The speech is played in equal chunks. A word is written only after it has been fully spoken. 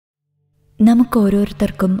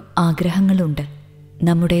നമുക്കോരോരുത്തർക്കും ആഗ്രഹങ്ങളുണ്ട്,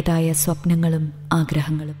 നമ്മുടേതായ സ്വപ്നങ്ങളും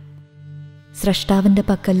ആഗ്രഹങ്ങളും. സ്രഷ്ടാവിൻ്റെ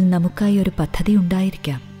പക്കൽ നമുക്കായി ഒരു പദ്ധതി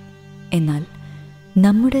ഉണ്ടായിരിക്കാം. എന്നാൽ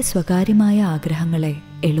നമ്മുടെ സ്വകാര്യമായ ആഗ്രഹങ്ങളെ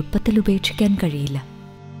എളുപ്പത്തിൽ ഉപേക്ഷിക്കാൻ കഴിയില്ല.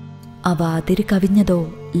 അവ അതിര് കവിഞ്ഞതോ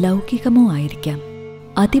ലൗകികമോ ആയിരിക്കാം,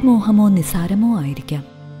 അതിമോഹമോ നിസാരമോ ആയിരിക്കാം,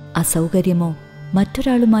 അസൗകര്യമോ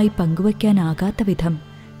മറ്റൊരാളുമായി പങ്കുവയ്ക്കാനാകാത്ത വിധം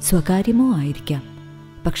സ്വകാര്യമോ ആയിരിക്കാം.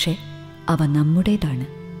 പക്ഷേ അവ നമ്മുടേതാണ്.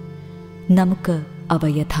 നമുക്ക് അവ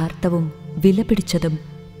യഥാർത്ഥവും വിലപിടിച്ചതും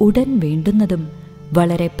ഉടൻ വേണ്ടുന്നതും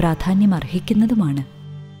വളരെ പ്രാധാന്യമർഹിക്കുന്നതുമാണ്.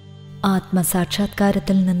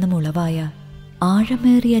 ആത്മസാക്ഷാത്കാരത്തിൽ നിന്നും ഉളവായ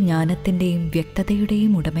ആഴമേറിയ ജ്ഞാനത്തിൻ്റെയും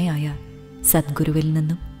വ്യക്തതയുടെയും ഉടമയായ സദ്ഗുരുവിൽ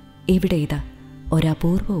നിന്നും ഇവിടെ ഇതാ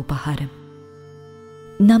ഒരപൂർവ ഉപഹാരം.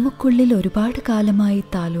 നമുക്കുള്ളിൽ ഒരുപാട് കാലമായി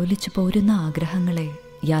താലോലിച്ചു പോരുന്ന ആഗ്രഹങ്ങളെ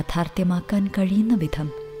യാഥാർത്ഥ്യമാക്കാൻ കഴിയുന്ന വിധം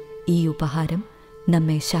ഈ ഉപഹാരം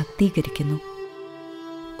നമ്മെ ശാക്തീകരിക്കുന്നു.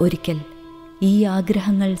 ഒരിക്കൽ ഈ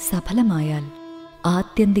ആഗ്രഹങ്ങൾ സഫലമായാൽ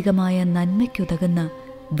ആത്യന്തികമായ നന്മയ്ക്കുതകുന്ന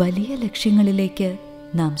വലിയ ലക്ഷ്യങ്ങളിലേക്ക്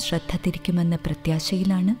നാം ശ്രദ്ധ തിരിക്കുമെന്ന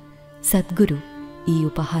പ്രത്യാശയിലാണ് സദ്ഗുരു ഈ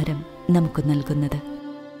ഉപഹാരം നമുക്ക് നൽകുന്നത്.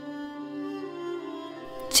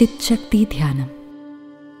 ചിത് ശക്തി ധ്യാനം.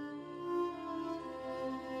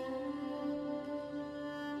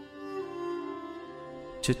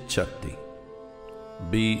 Chit Shakti.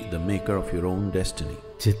 Be the maker of your own destiny.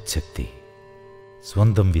 Chit Shakti.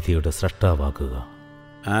 സ്വന്തം വിധിയുടെ സ്രഷ്ടാവാകുക.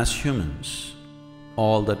 As humans,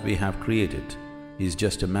 all that we have created is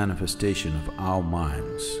just a manifestation of our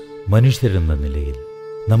minds. മനുഷ്യരെന്ന നിലയിൽ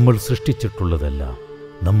നമ്മൾ സൃഷ്ടിച്ചിട്ടുള്ളതെല്ലാം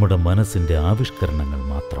നമ്മുടെ മനസ്സിന്റെ ആവിഷ്കരണങ്ങൾ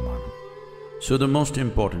മാത്രമാണ്. So the most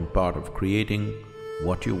important part of creating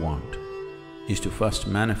what you want is to first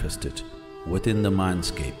manifest it within the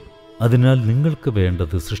mindscape. അതിനാൽ നിങ്ങൾക്ക്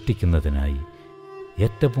വേണ്ടത് സൃഷ്ടിക്കുന്നതിനായി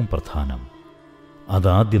ഏറ്റവും പ്രധാനം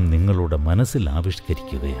അതാദ്യം നിങ്ങളുടെ മനസ്സിൽ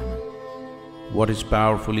ആവിഷ്കരിക്കുകയാണ്. What is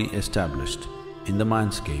powerfully established in the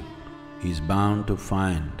mindscape is bound to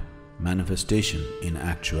find manifestation in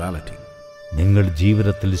actuality. നിങ്ങൾ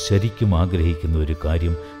ജീവിതത്തിൽ ശരിക്കും ആഗ്രഹിക്കുന്ന ഒരു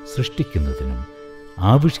കാര്യം സൃഷ്ടിക്കുന്നതിനും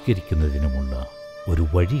ആവിഷ്കരിക്കുന്നതിനുമുള്ള ഒരു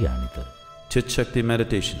വഴിയാണിത്. Chit Shakti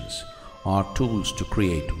meditations are tools to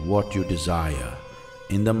create what you desire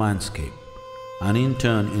in the mindscape and in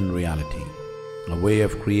turn in reality, a way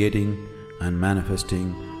of creating and manifesting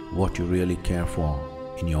what you really care for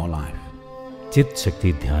in your life. ചിത് ശക്തി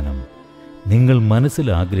ധ്യാനം നിങ്ങൾ മനസ്സിൽ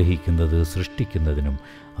ആഗ്രഹിക്കുന്നത് സൃഷ്ടിക്കുന്നതിനും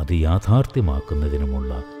അത്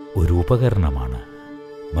യാഥാർത്ഥ്യമാക്കുന്നതിനുമുള്ള ഒരു ഉപകരണമാണ്.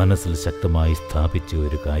 മനസ്സിൽ ശക്തമായി സ്ഥാപിച്ച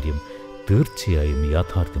ഒരു കാര്യം തീർച്ചയായും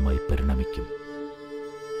യാഥാർത്ഥ്യമായി പരിണമിക്കും.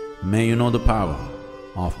 May you know the power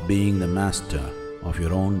of being the master of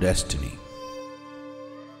your own destiny.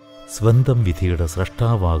 സ്വന്തം വിധിയുടെ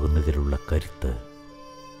സ്രഷ്ടാവാകുന്നതിലുള്ള കരുത്ത്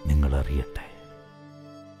നിങ്ങൾ അറിയട്ടെ.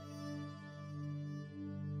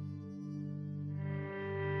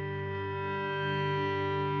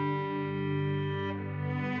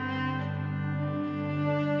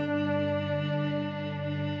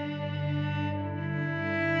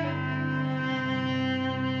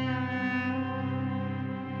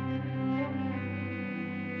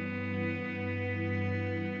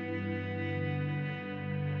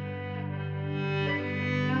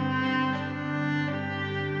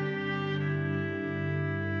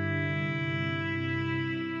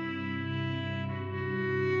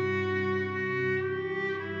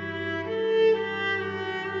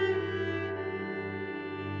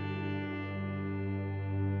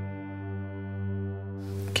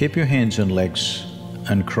 Keep your hands and legs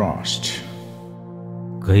uncrossed.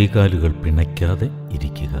 കൈകാലുകൾ പിണയ്ക്കാതെ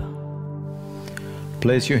ഇരിക്കുക.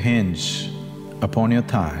 Place your hands upon your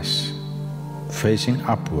thighs, facing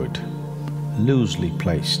upward, loosely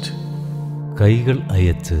placed. കൈകൾ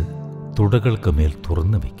അയച്ച് തുടകൾക്ക് മേൽ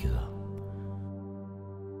തുറന്നു വയ്ക്കുക.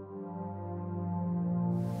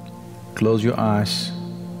 Close your eyes,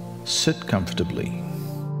 sit comfortably.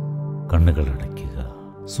 കണ്ണുകൾ അടയ്ക്കുക,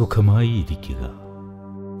 സുഖമായി ഇരിക്കുക.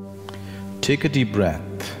 Take a deep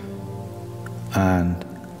breath, and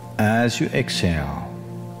as you exhale,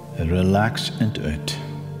 relax into it.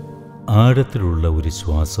 ആഴത്തിലുള്ള ഒരു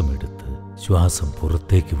ശ്വാസം എടുത്ത് ശ്വാസം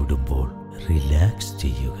പുറത്തേക്ക് വിടുമ്പോൾ റിലാക്സ്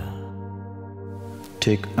ചെയ്യുക.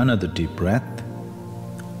 Take another deep breath,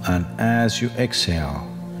 and as you exhale,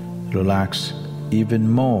 relax even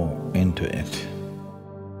more into it.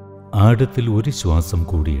 ആഴത്തിൽ ഒരു ശ്വാസം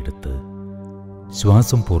കൂടി എടുത്ത്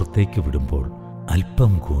ശ്വാസം പുറത്തേക്ക് വിടുമ്പോൾ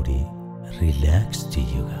അല്പം കൂടി റിലാക്സ്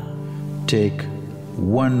ചെയ്യുക. Take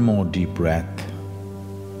one more deep breath.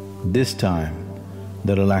 This time,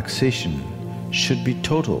 the relaxation should be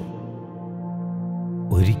total.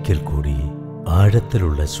 ഒരിക്കൽ കൂടി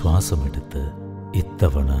ആഴത്തിലുള്ള ശ്വാസമെടുത്ത്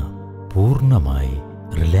ഇത്തവണ പൂർണ്ണമായി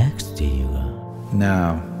റിലാക്സ് ചെയ്യുക.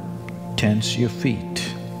 Now tense your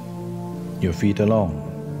feet alone.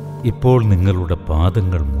 ഇപ്പോൾ നിങ്ങളുടെ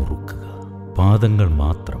പാദങ്ങൾ മുറുക്കുക. പാദങ്ങൾ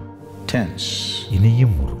മാത്രം. Tense.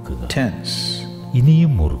 ഇനിയും മുറുക്കുക. Tense.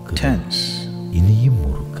 ഇനിയും മുറുക്കുക. Tense. ഇനിയും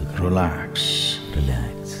മുറുക്കുക. Relax.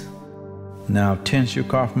 Relax. Now tense your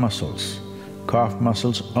calf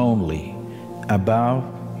muscles only, above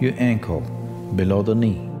your ankle, below the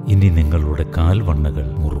knee. ഇനി നിങ്ങളുടെ കാൽവണ്ണകൾ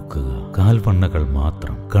മുറുക്കുക. കാൽവണ്ണകൾ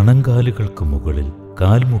മാത്രം. കണങ്കാലുകൾക്ക് മുകളിൽ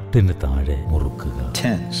കാൽമുട്ടിന് താഴെ മുറുക്കുക.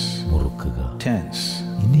 Tense. മുറുക്കുക. Tense.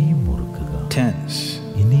 ഇനിയും മുറുക്കുക. Tense.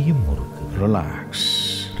 ഇനിയും മുറുക്കുക. Relax.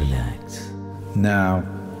 Relax. Now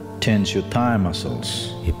tense your thigh muscles.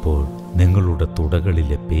 ഇപ്പോൾ നിങ്ങളുടെ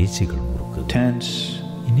തുടകളിലെ പേശികൾ മുറുക്കുക. Tense.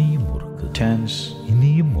 ഇനിയും മുറുക്കുക. Tense.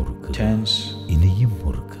 ഇനിയും മുറുക്കുക. Tense. ഇനിയും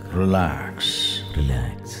മുറുക്കുക. Relax.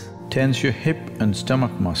 Relax. Tense your hip and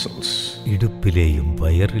stomach muscles. ഇടുപ്പിലെയും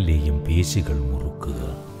വയറിലെയും പേശികൾ മുറുക്കുക.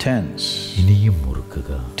 Tense. ഇനിയും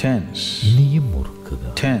മുറുക്കുക. Tense. ഇനിയും മുറുക്കുക.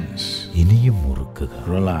 Tense. ഇനിയും മുറുക്കുക.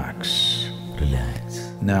 Relax. Relax.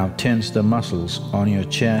 Now tense the muscles on your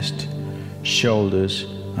chest, shoulders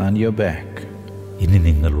and your back. ഇനി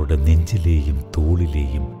നിങ്ങളുടെ നെഞ്ചിലെയും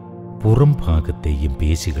തോളിലെയും പുറം ഭാഗത്തെയും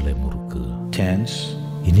പേശികളെ മുറുക്കുക. Tense.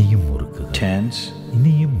 ഇനിയും മുറുക്കുക. Tense.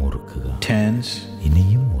 ഇനിയും മുറുക്കുക. Tense.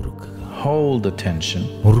 ഇനിയും മുറുക്കുക. Hold the tension.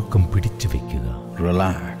 മുറുക്കം പിടിച്ചു വെക്കുക.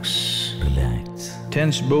 Relax. Relax.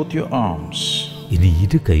 Tense both your arms. ഇനി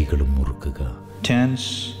ഇരു കൈകളും മുറുക്കുക. Tense.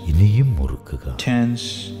 ഇനിയും മുറുക്കുക. Tense.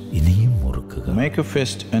 ഇനിയും മുറുക്കുക. Make a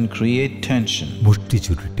fist and create tension. മുഷ്ടി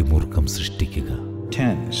ചുരുട്ടി മുറുക്കം സൃഷ്ടിക്കുക.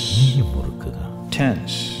 Tense. ഇനിയും മുറുക്കുക.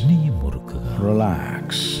 Tense. ഇനിയും മുറുക്കുക. Relax.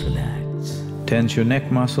 Relax. Tense your neck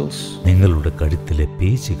muscles. നിങ്ങളുടെ കഴുത്തിലെ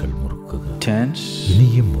പേശികൾ മുറുക്കുക. Tense.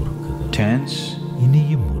 ഇനിയും മുറുക്കുക. Tense.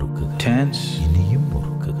 ഇനിയും മുറുക്കുക. Tense. ഇനിയും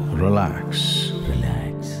മുറുക്കുക. Relax.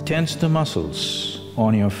 Relax. Tense the muscles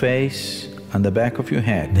on your face and the back of your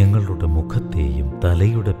head. നിങ്ങളുടെ മുഖത്തെയും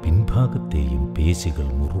തലയുടെ പിൻഭാഗത്തെയും പേശികൾ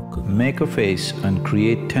മുറുക്കുക. Make a face and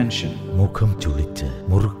create tension. മുഖം ചുളിച്ച്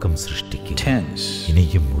മുറുക്കം സൃഷ്ടിക്കുക. Tense.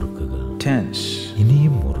 ഇനിയും മുറുക്കുക. Tense.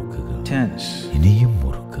 ഇനിയും മുറുക്കുക. Tense. ഇനിയും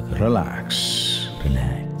മുറുക്കുക. Relax.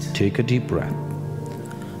 Relax. Take a deep breath.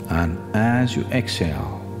 And as you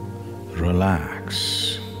exhale, relax.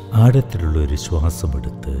 ആഴത്തിലുള്ള ഒരു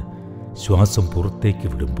ശ്വാസമെടുത്ത് ശ്വാസം പുറത്തേക്ക്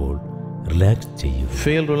വിടുമ്പോൾ റിലാക്സ് ചെയ്യുക.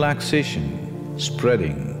 Feel relaxation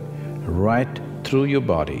spreading right through your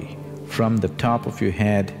body from the top of your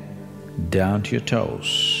head down to your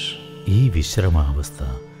toes. ഈ വിശ്രമാവസ്ഥ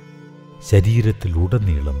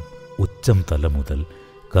ശരീരത്തിലുടനീളം ഉച്ചം തല മുതൽ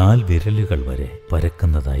കാൽ വിരലുകൾ വരെ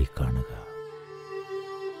പരക്കുന്നതായി കാണുക.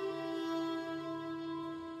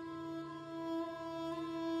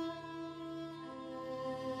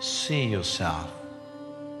 See yourself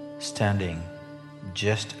standing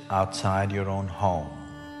just outside your own home.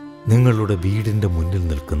 നിങ്ങളുടെ വീടിൻ്റെ മുന്നിൽ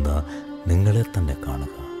നിൽക്കുന്ന നിങ്ങളെ തന്നെ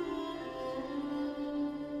കാണുക.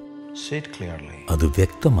 See it clearly. അത്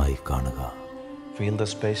വ്യക്തമായി കാണുക. Feel the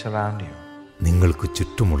space around you. നിങ്ങൾക്ക്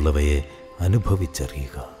ചുറ്റുമുള്ളവയെ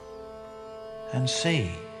അനുഭവിച്ചറിയുക. And see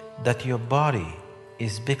that your body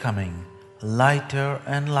is becoming lighter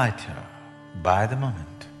and lighter by the moment.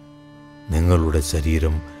 നിങ്ങളുടെ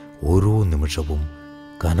ശരീരം ഓരോ നിമിഷവും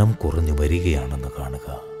കനം കുറഞ്ഞു വരികയാണെന്ന് കാണുക.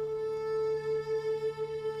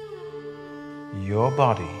 Your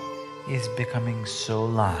body is becoming so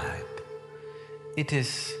light. It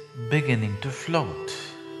is beginning to float.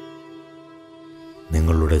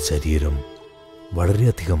 നിങ്ങളുടെ ശരീരം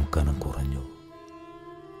വളരെയധികം കനം കുറഞ്ഞു.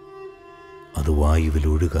 അത് വായുവിൽ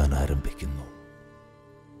ഒഴുകാൻ ആരംഭിക്കുന്നു.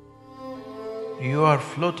 You are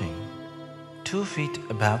floating 2 feet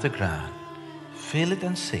above the ground. Feel it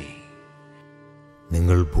and see.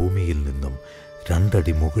 നിങ്ങൾ ഭൂമിയിൽ നിന്നും 2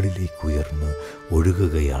 അടി മുകളിലേക്ക് ഉയർന്ന്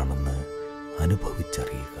ഒഴുകുകയാണെന്ന്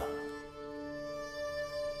അനുഭവിച്ചറിയുക.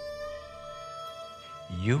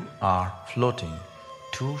 You are floating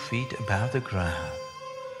 2 feet above the ground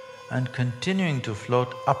and continuing to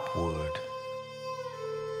float upward.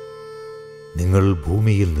 നിങ്ങൾ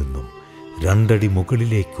ഭൂമിയിൽ നിന്നും 2 അടി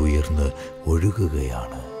മുകളിലേക്ക് ഉയർന്ന്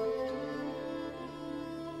ഒഴുകുകയാണ്.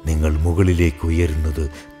 നിങ്ങൾ മുകളിലേക്ക് ഉയരുന്നത്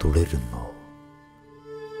തുടരുന്നു.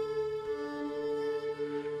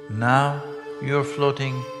 Now you are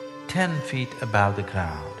floating 10 feet above the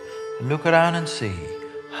ground. Look around and see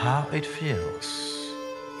how it feels.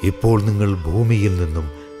 ഇപ്പോൾ നിങ്ങൾ ഭൂമിയിൽ നിന്നും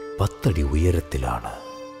 10 അടി ഉയരത്തിലാണ്.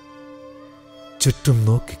 ചുറ്റും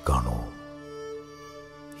നോക്കിക്കാണൂ.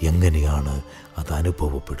 എങ്ങനെയാണ് അത്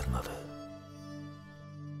അനുഭവപ്പെടുന്നത്?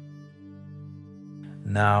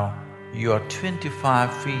 Now you are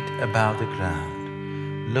 25 feet above the ground.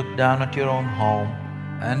 Look down at your own home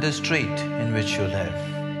and the street in which you live.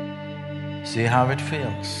 See how it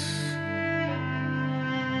feels.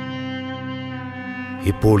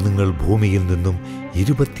 ഇപ്പോൾ നിങ്ങൾ ഭൂമിയിൽ നിന്നും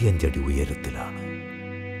 25 അടി ഉയരത്തിലാണ്.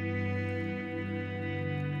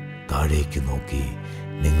 താഴേക്ക് നോക്കി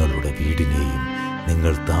നിങ്ങളുടെ വീടിനെയും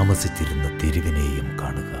നിങ്ങൾ താമസിച്ചിരുന്ന തെരുവിനെയും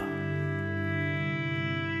കാണുക.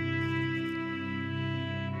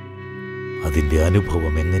 അതിൻ്റെ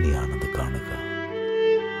അനുഭവം എങ്ങനെയാണെന്ന് കാണുക.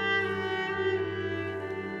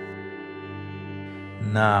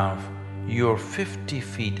 Now you're 50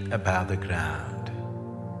 feet above the ground.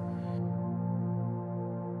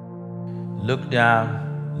 Look down,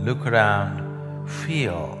 look around,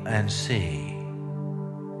 feel and see.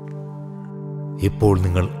 ഇപ്പോൾ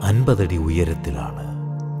നിങ്ങൾ 50 അടി ഉയരത്തിലാണ്.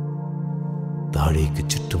 താഴേക്ക്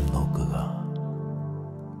ചുറ്റും നോക്കുക,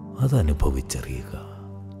 അതനുഭവിച്ചറിയുക.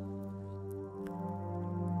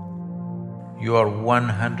 You are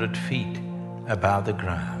 100 feet above the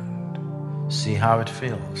ground. See how it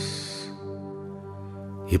feels.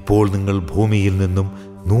 ഇപ്പോൾ നിങ്ങൾ ഭൂമിയിൽ നിന്നും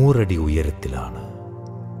 100 അടി ഉയരത്തിലാണ്.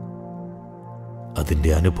 അതിൻ്റെ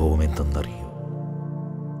അനുഭവം എന്തെന്നറിയൂ.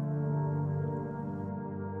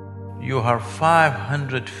 You are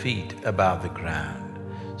 500 feet above the ground.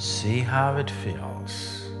 See how it feels.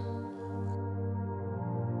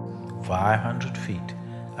 500 feet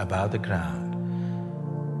above the ground.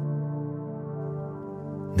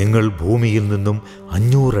 നിങ്ങൾ ഭൂമിയിൽ നിന്നും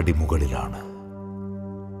 500 അടി മുകളിലാണ്.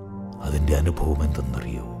 അതിൻ്റെ അനുഭവം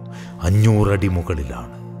എന്തെന്നറിയൂ. 500 അടി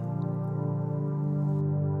മുകളിലാണ്.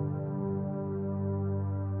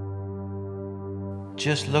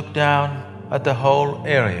 Just look down at the whole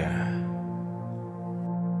area.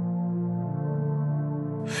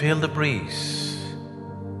 Feel the breeze.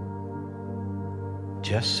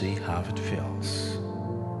 Just see how it feels.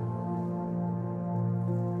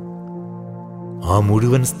 ആ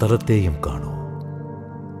മുഴുവൻ സ്ഥലത്തെയും കാണൂ.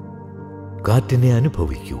 കാറ്റിനെ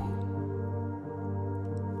അനുഭവിക്കൂ.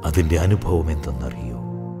 അതിൻ്റെ അനുഭവം എന്തെന്നറിയൂ.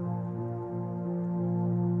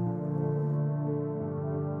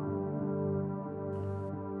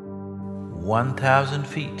 "1,000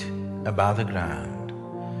 feet above the ground.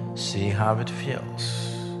 See how it feels."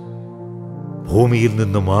 ഭൂമിയിൽ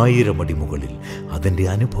നിന്നും 1000 അടി മുകളിൽ അതിൻ്റെ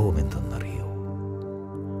അനുഭവം എന്തെന്നറിയൂ.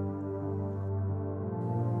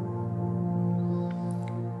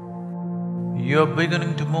 You're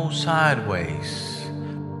beginning to move sideways.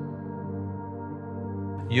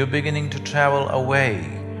 You're beginning to travel away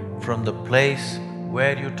from the place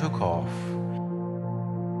where you took off.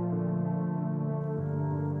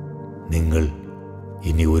 നിങ്ങൾ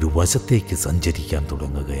ഇനി ഒരു വശത്തേക്ക് സഞ്ചരിക്കാൻ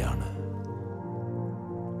തുടങ്ങുകയാണ്.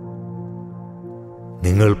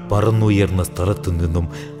 നിങ്ങൾ പറന്നുയർന്ന സ്ഥലത്തു നിന്നും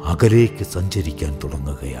അകലേക്ക് സഞ്ചരിക്കാൻ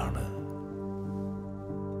തുടങ്ങുകയാണ്.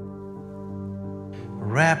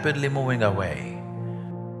 Rapidly moving away.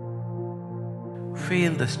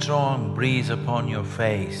 Feel the strong breeze upon your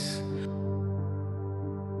face.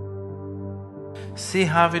 See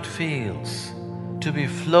how it feels to be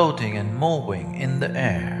floating and moving in the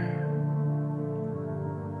air.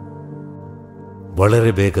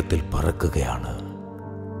 വളരെ വേഗത്തിൽ പറക്കുകയാണ്.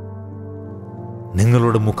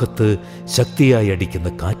 നിങ്ങളുടെ മുഖത്ത് ശക്തിയായി അടിക്കുന്ന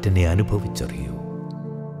കാറ്റിനെ അനുഭവിച്ചറിയൂ.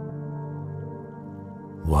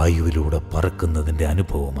 വായുവിലൂടെ പറക്കുന്നതിൻ്റെ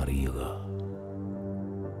അനുഭവം അറിയുക.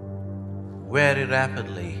 Very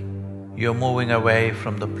rapidly, you're moving away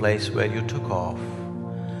from the place where you took off.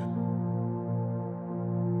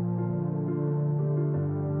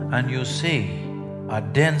 And you see a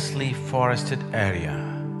densely forested area.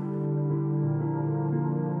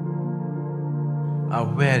 A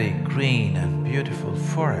very green and beautiful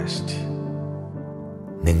forest.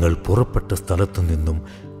 നിങ്ങൾ പുറപ്പെട്ട സ്ഥലത്തു നിന്നും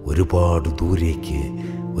ഒരുപാട്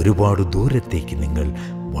ദൂരത്തേക്ക് നിങ്ങൾ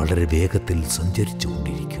വളരെ വേഗത്തിൽ സഞ്ചരിച്ചു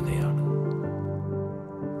കൊണ്ടിരിക്കുകയാണ്.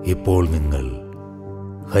 ഇപ്പോൾ നിങ്ങൾ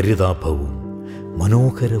ഹരിതാഭവും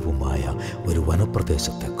മനോഹരവുമായ ഒരു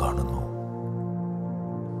വനപ്രദേശത്തെ കാണുന്നു.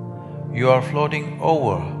 You are floating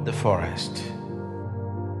over the forest.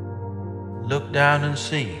 Look down and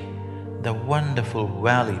see the wonderful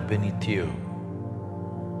valley beneath you.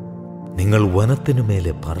 നിങ്ങൾ വനത്തിനു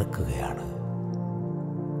മേലെ പറക്കുകയാണ്.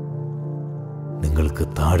 നിങ്ങൾക്ക്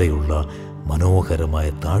താഴെയുള്ള മനോഹരമായ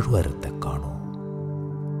താഴ്വാരത്തെ കാണൂ.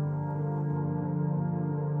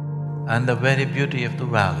 And the very beauty of the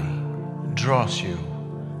valley draws you,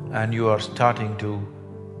 and you are starting to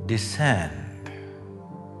descend.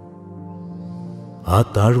 ആ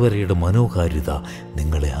താഴ്വരയുടെ മനോഹാരിത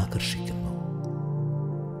നിങ്ങളെ ആകർഷിക്കുന്നു.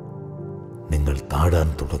 നിങ്ങൾ താഴാൻ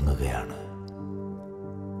തുടങ്ങുകയാണ്.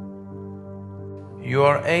 You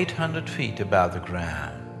are 800 feet above the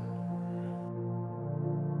ground.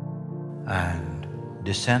 And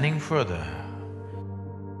descending further,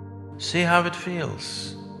 see how it feels.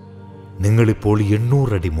 നിങ്ങളിപ്പോൾ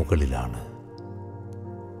 800 അടി മുകളിലാണ്.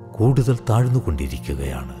 കൂടുതൽ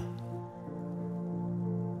താഴ്ന്നുകൊണ്ടിരിക്കുകയാണ്.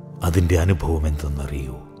 അതിൻ്റെ അനുഭവം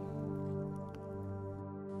എന്തെന്നറിയൂ?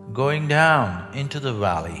 Going down into the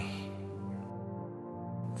valley,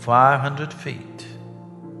 500 feet,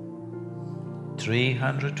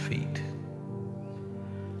 300 feet.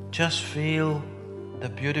 Just feel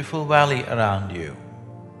the beautiful valley around you.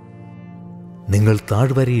 നിങ്ങൾ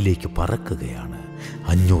താഴ്വരയിലേക്ക് പറക്കുകയാണ്.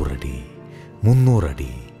 500 അടി, 300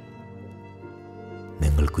 അടി.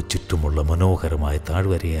 നിങ്ങൾക്ക് ചുറ്റുമുള്ള മനോഹരമായ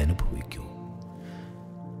താഴ്വരയെ അനുഭവിക്കൂ.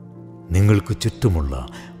 നിങ്ങൾക്ക് ചുറ്റുമുള്ള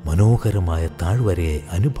മനോഹരമായ താഴ്വരയെ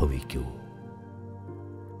അനുഭവിക്കൂ.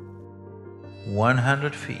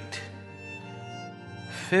 100 feet,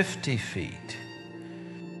 50 feet.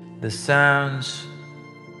 The sounds,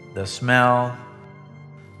 the smell,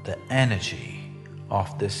 the energy of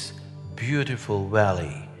this beautiful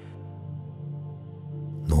valley.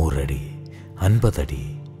 100 അടി, 50 അടി.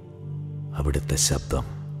 അവിടുത്തെ ശബ്ദം,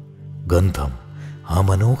 ഗന്ധം, ആ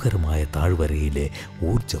മനോഹരമായ താഴ്വരയിലെ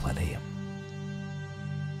ഊർജ്ജവലയം.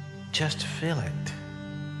 Just feel it.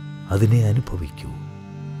 അതിനെ അനുഭവിക്കൂ.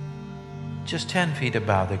 Just 10 feet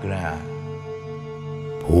above the ground.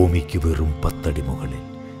 ഭൂമിക്ക് വെറും 10 അടി മുകളിൽ.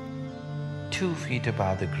 2 feet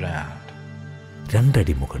above the ground. 2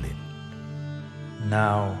 അടി മുകളിൽ.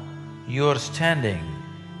 Now you are standing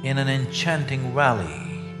in an enchanting valley.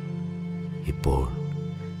 ഇപ്പോൾ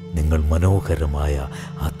നിങ്ങൾ മനോഹരമായ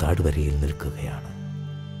ആ താഴ്വരയിൽ നിൽക്കുകയാണ്.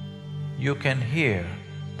 You can hear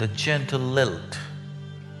the gentle lilt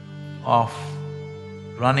of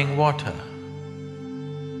running water,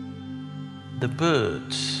 the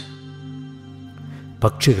birds.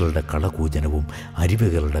 പക്ഷികളുടെ കളകൂജനവും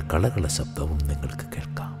അരുവികളുടെ കളകള ശബ്ദവും നിങ്ങൾക്ക്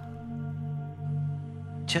കേൾക്കാം.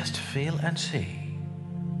 Just feel and see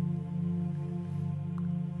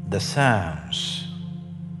the sounds,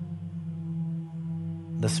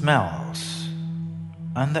 the smells,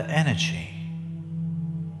 and the energy.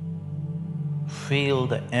 Feel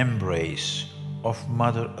the embrace of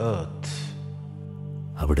Mother Earth.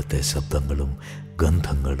 അവിടുത്തെ ശബ്ദങ്ങളും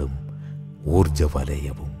ഗന്ധങ്ങളും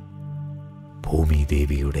ഊർജ്ജവലയവും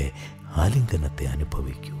ഭൂമിദേവിയുടെ ആലിംഗനത്തെ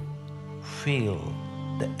അനുഭവിക്കൂ. Feel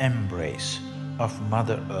the embrace of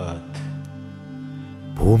Mother Earth.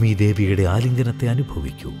 ഭൂമിദേവിയുടെ ആലിംഗനത്തെ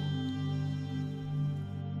അനുഭവിക്കൂ.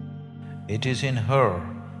 It is in her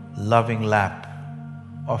loving lap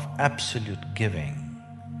of absolute giving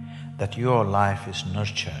that your life is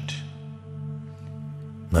nurtured.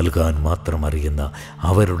 നൽകാൻ മാത്രം അറിയുന്ന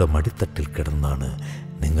അവരുടെ മടിത്തട്ടിൽ കിടന്നാണ്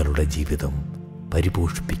നിങ്ങളുടെ ജീവിതം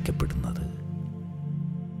പരിപോഷിപ്പിക്കപ്പെടുന്നത്.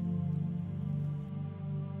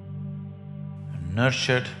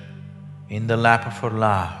 Nurtured in the lap of her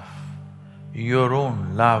love, your own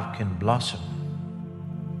love can blossom.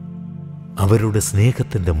 അവരുടെ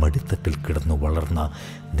സ്നേഹത്തിൻ്റെ മടിത്തട്ടിൽ കിടന്നു വളർന്ന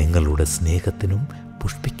നിങ്ങളുടെ സ്നേഹത്തിനും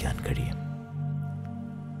പുഷ്പിക്കാൻ കഴിയും.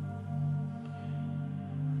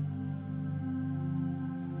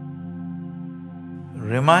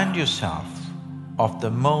 Remind yourself of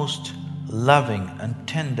the most loving and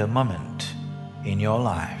tender moment in your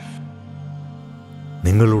life.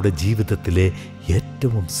 നിങ്ങളുടെ ജീവിതത്തിലെ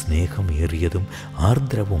ഏറ്റവും സ്നേഹമേറിയതും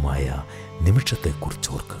ആർദ്രവുമായ നിമിഷത്തെക്കുറിച്ച്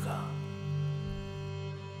ഓർക്കുക.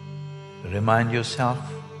 Remind yourself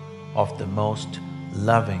of the most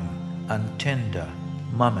loving and tender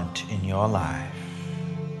moment in your life.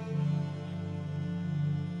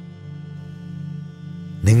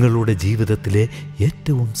 നിങ്ങളുടെ ജീവിതത്തിലെ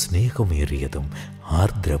ഏറ്റവും സ്നേഹമേറിയതും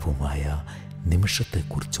ആർദ്രവുമായ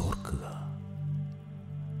നിമിഷത്തെക്കുറിച്ച് ഓർക്കുക.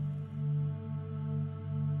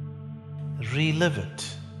 Relive it.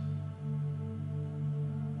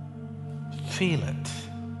 Feel it.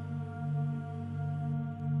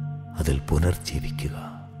 അതിൽ പുനർജീവിക്കുക.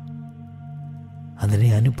 അതിനെ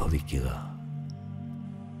അനുഭവിക്കുക.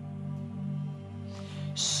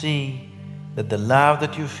 See that the love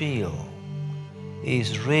that you feel is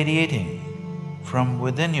radiating from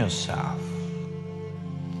within yourself.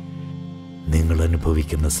 നിങ്ങൾ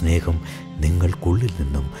അനുഭവിക്കുന്ന സ്നേഹം നിങ്ങൾക്കുള്ളിൽ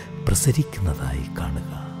നിന്നും പ്രസരിക്കുന്നതായി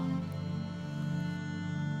കാണുക.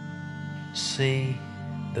 See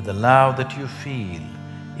that the love that you feel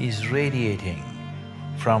is radiating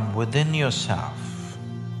from within yourself.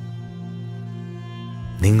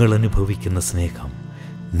 നിങ്ങൾ അനുഭവിക്കുന്ന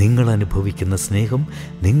സ്നേഹം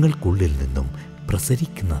നിങ്ങൾക്കുള്ളിൽ നിന്നും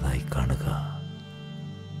പ്രസരിക്കുന്നതായി കാണുക.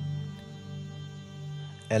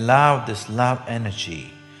 Allow this love energy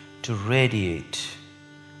to radiate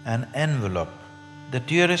and envelop the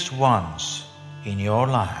dearest ones in your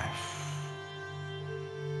life.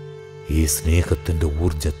 ഈ സ്നേഹത്തിൻ്റെ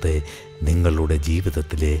ഊർജത്തെ നിങ്ങളുടെ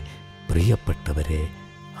ജീവിതത്തിലെ പ്രിയപ്പെട്ടവരെ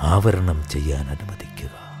ആവരണം ചെയ്യാൻ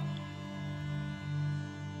അനുവദിക്കുക.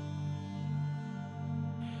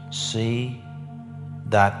 See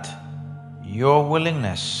that your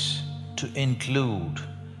willingness to include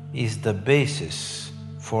is the basis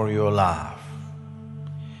for your love.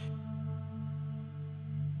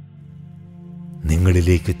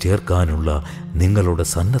 നിങ്ങളിലേക്ക് ചേർക്കാനുള്ള നിങ്ങളുടെ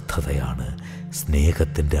സന്നദ്ധതയാണ്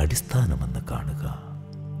സ്നേഹത്തിൻ്റെ അടിസ്ഥാനമെന്ന് കാണുക.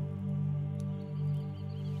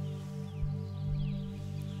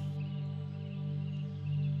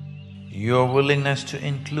 Your willingness to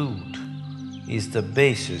include is the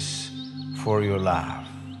basis for your love.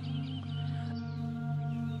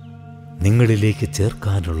 നിങ്ങളിലേക്ക്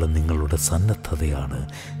ചേർക്കാനുള്ള നിങ്ങളുടെ സന്നദ്ധതയാണ്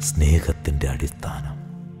സ്നേഹത്തിൻ്റെ അടിസ്ഥാനം.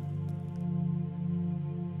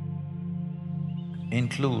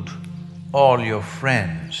 Include all your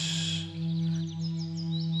friends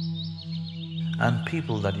and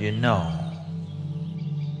people that you know,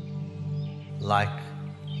 like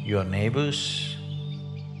your neighbors,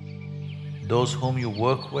 those whom you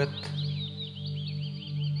work with.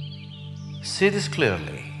 See this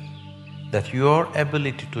clearly, that your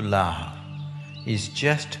ability to love is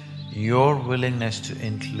just your willingness to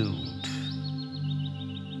include.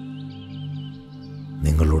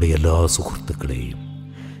 നിങ്ങളുടെ എല്ലാ സുഹൃത്തുക്കളെയും,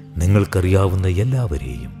 നിങ്ങൾക്കറിയാവുന്ന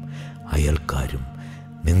എല്ലാവരെയും, അയൽക്കാരും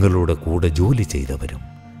നിങ്ങളുടെ കൂടെ ജോലി ചെയ്തവരും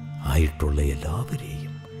ആയിട്ടുള്ള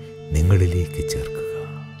എല്ലാവരെയും നിങ്ങളിലേക്ക് ചേർക്കുക.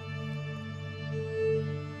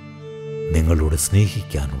 നിങ്ങളോട്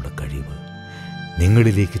സ്നേഹിക്കാനുള്ള കഴിവ്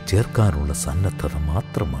നിങ്ങളിലേക്ക് ചേർക്കാനുള്ള സന്നദ്ധത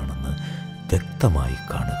മാത്രമാണെന്ന് വ്യക്തമായി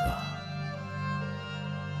കാണുക.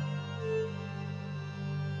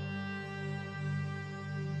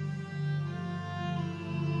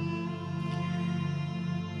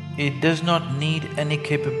 It does not need any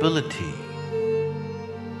capability.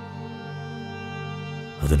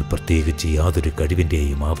 അതിന് പ്രത്യേകിച്ച് യാതൊരു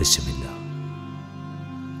കഴിവിൻ്റെയും ആവശ്യമില്ല.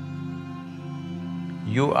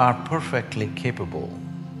 You are perfectly capable.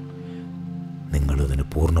 നിങ്ങളതിന്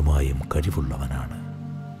പൂർണ്ണമായും കഴിവുള്ളവനാണ്.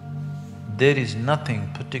 There is nothing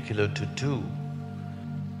particular to do.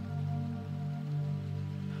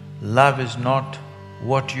 Love is not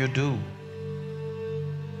what you do.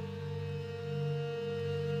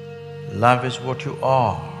 Love is what you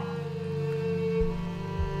are.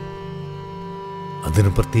 അതിന്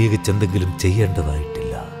പ്രത്യേകിച്ച് എന്തെങ്കിലും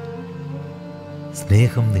ചെയ്യേണ്ടതായിട്ടില്ല.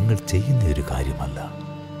 സ്നേഹം നിങ്ങൾ ചെയ്യുന്ന ഒരു കാര്യമല്ല.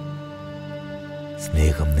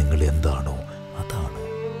 സ്നേഹം നിങ്ങൾ എന്താണോ അതാണ്.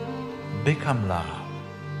 Become love.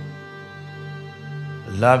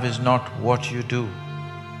 Love is not what you do.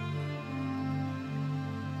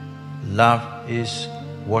 Love is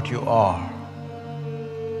what you are.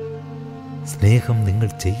 സ്നേഹം നിങ്ങൾ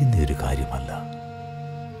ചെയ്യുന്ന ഒരു കാര്യമല്ല.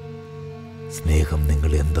 സ്നേഹം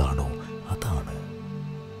നിങ്ങൾ എന്താണോ അതാണ്.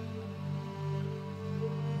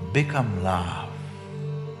 Become love.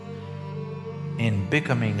 In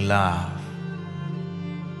becoming love,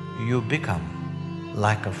 you become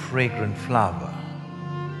like a fragrant flower.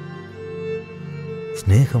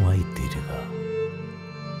 സ്നേഹമായി തീരുക.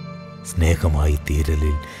 സ്നേഹമായി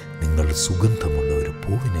തീരലിൽ നിങ്ങൾ സുഗന്ധമുള്ള ഒരു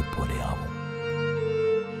പൂവിനെ പോലെയാവും.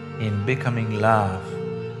 In becoming love,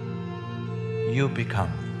 you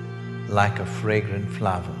become like a fragrant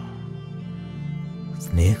flower.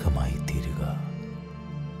 സ്നേഹമായി തീരുക.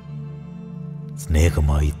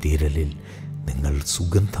 സ്നേഹമായി തീരലിൽ നിങ്ങൾ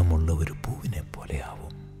സുഗന്ധമുള്ള ഒരു പൂവിനെ പോലെയാവും.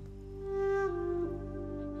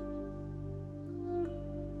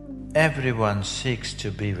 Everyone seeks to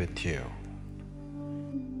be with you.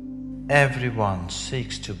 Everyone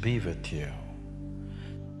seeks to be with you.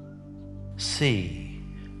 See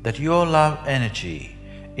that your love energy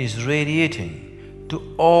is radiating to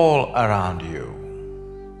all around you.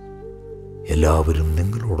 എല്ലാവരും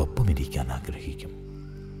നിങ്ങളോടൊപ്പം ഇരിക്കാൻ ആഗ്രഹിക്കും.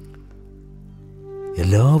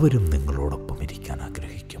 എല്ലാവരും നിങ്ങളോടൊപ്പം ഇരിക്കാൻ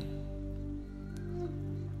ആഗ്രഹിക്കും.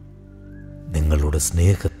 നിങ്ങളുടെ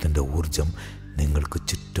സ്നേഹത്തിൻ്റെ ഊർജം നിങ്ങൾക്ക്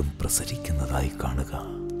ചുറ്റും പ്രസരിക്കുന്നതായി കാണുക.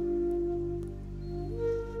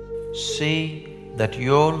 See that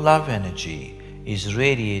your love energy is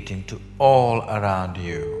radiating to all around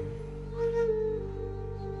you.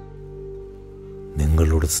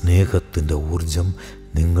 നിങ്ങളുടെ സ്നേഹത്തിൻ്റെ ഊർജം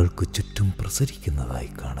നിങ്ങൾക്ക് ചുറ്റും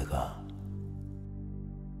പ്രസരിക്കുന്നതായി കാണുക.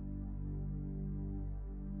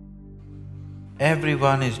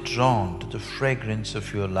 Everyone is drawn to the fragrance of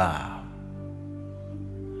your love.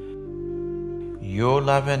 Your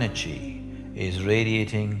love energy is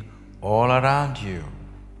radiating all around you.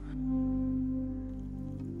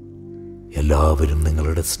 എല്ലാവരും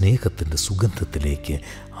നിങ്ങളുടെ സ്നേഹത്തിൻ്റെ സുഗന്ധത്തിലേക്ക്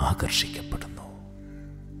ആകർഷിക്കപ്പെടുന്നു.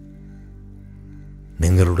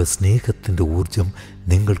 നിങ്ങളുടെ സ്നേഹത്തിൻ്റെ ഊർജം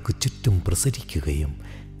നിങ്ങൾക്ക് ചുറ്റും പ്രസരിക്കുകയും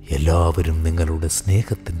എല്ലാവരും നിങ്ങളുടെ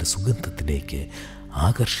സ്നേഹത്തിൻ്റെ സുഗന്ധത്തിലേക്ക്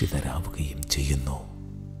ആകർഷിതരാവുകയും ചെയ്യുന്നു.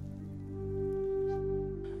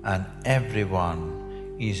 And everyone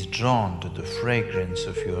is drawn to the fragrance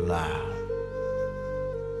of your love.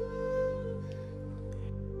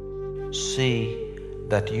 See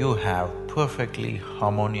that you have perfectly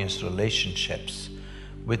harmonious relationships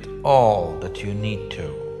with all that you need to.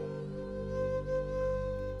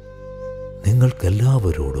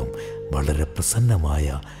 നിങ്ങൾക്കെല്ലാവരോടും വളരെ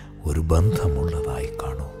പ്രസന്നമായ ഒരു ബന്ധമുള്ളതായി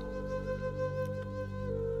കാണൂ.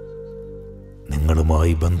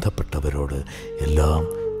 നിങ്ങളുമായി ബന്ധപ്പെട്ടവരോട്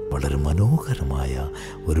എല്ലാം വളരെ മനോഹരമായ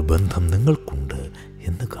ഒരു ബന്ധം നിങ്ങൾക്കുണ്ട്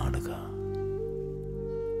എന്ന് കാണുക.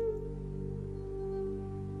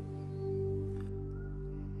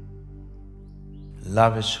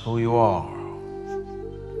 Love is who you are.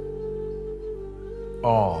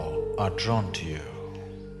 All are drawn to you.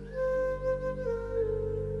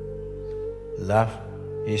 Love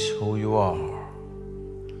is who you are,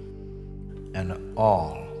 and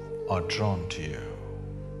all are drawn to you.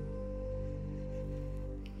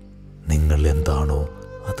 നിങ്ങൾ എന്താണോ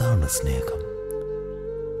അതാണ് സ്നേഹം.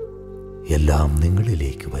 എല്ലാം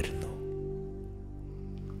നിങ്ങളിലേക്ക് വരുന്നു.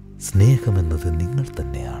 സ്നേഹമെന്നത് നിങ്ങൾ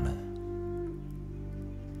തന്നെയാണ്.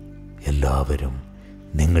 എല്ലാവരും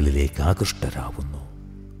നിങ്ങളിലേക്ക് ആകൃഷ്ടരാകുന്നു.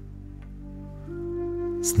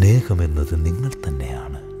 സ്നേഹമെന്നത് നിങ്ങൾ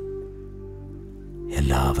തന്നെയാണ്.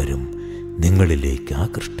 എല്ലാവരും നിങ്ങളിലേക്ക്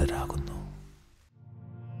ആകൃഷ്ടരാകുന്നു.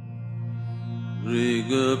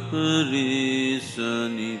 Rigapari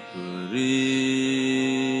sanipari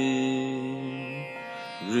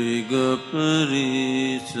Rigapari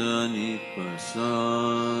sanipasa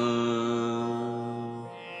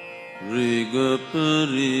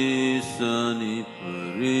Rigapari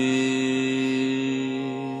sanipari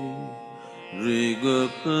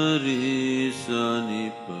Rigapari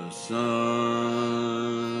sanipasa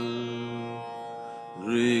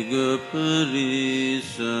Rigapari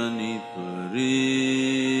sanipari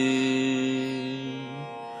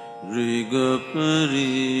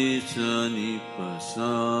Rigapari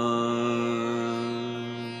sanipasa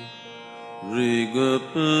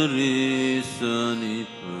Rigapari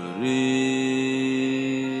sanipari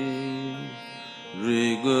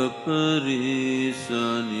Rigapari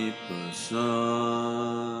sanipasa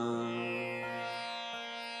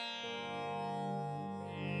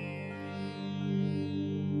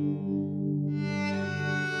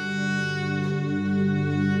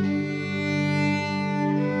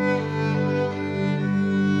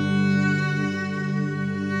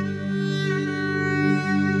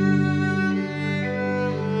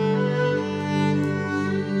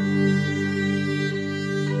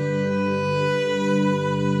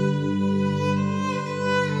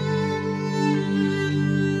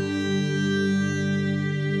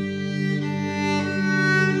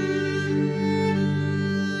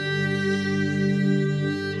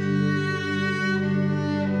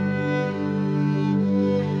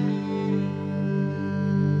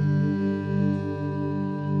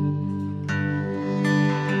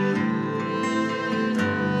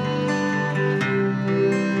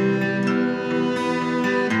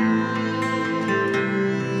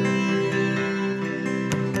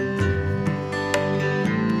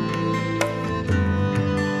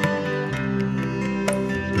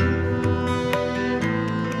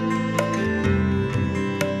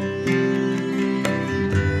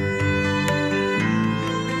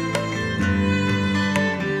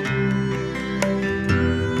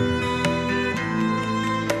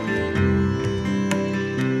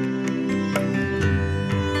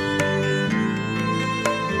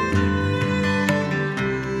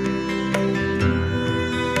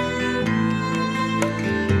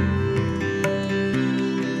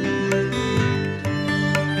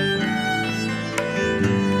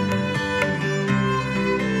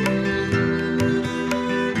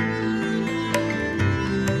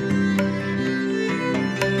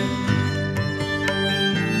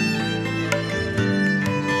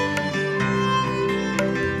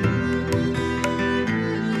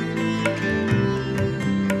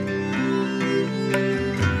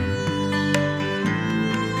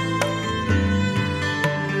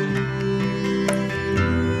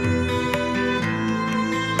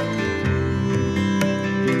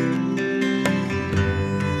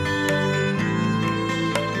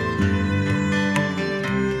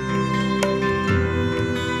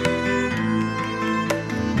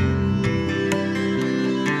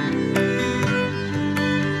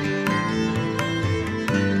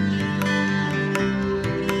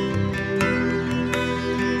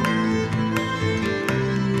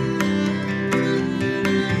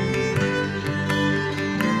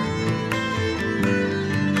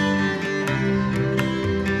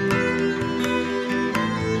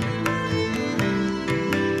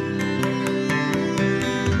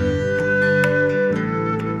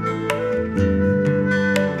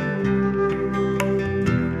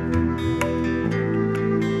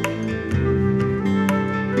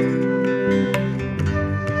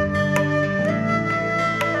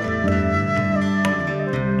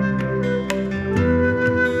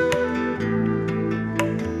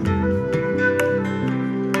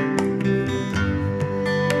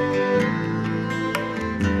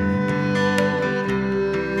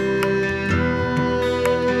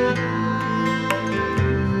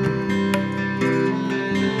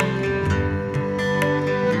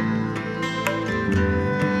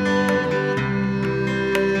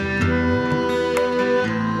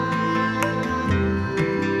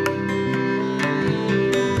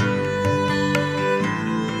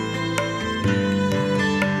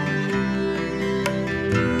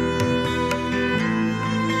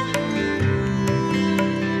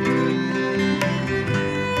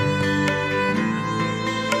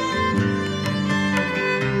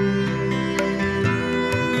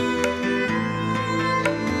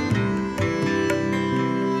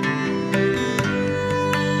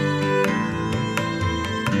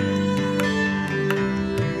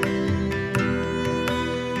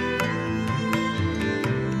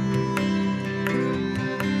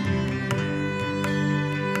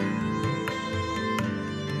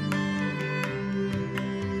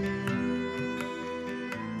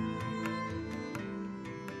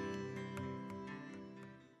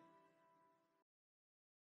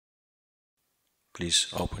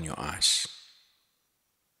Please open your eyes.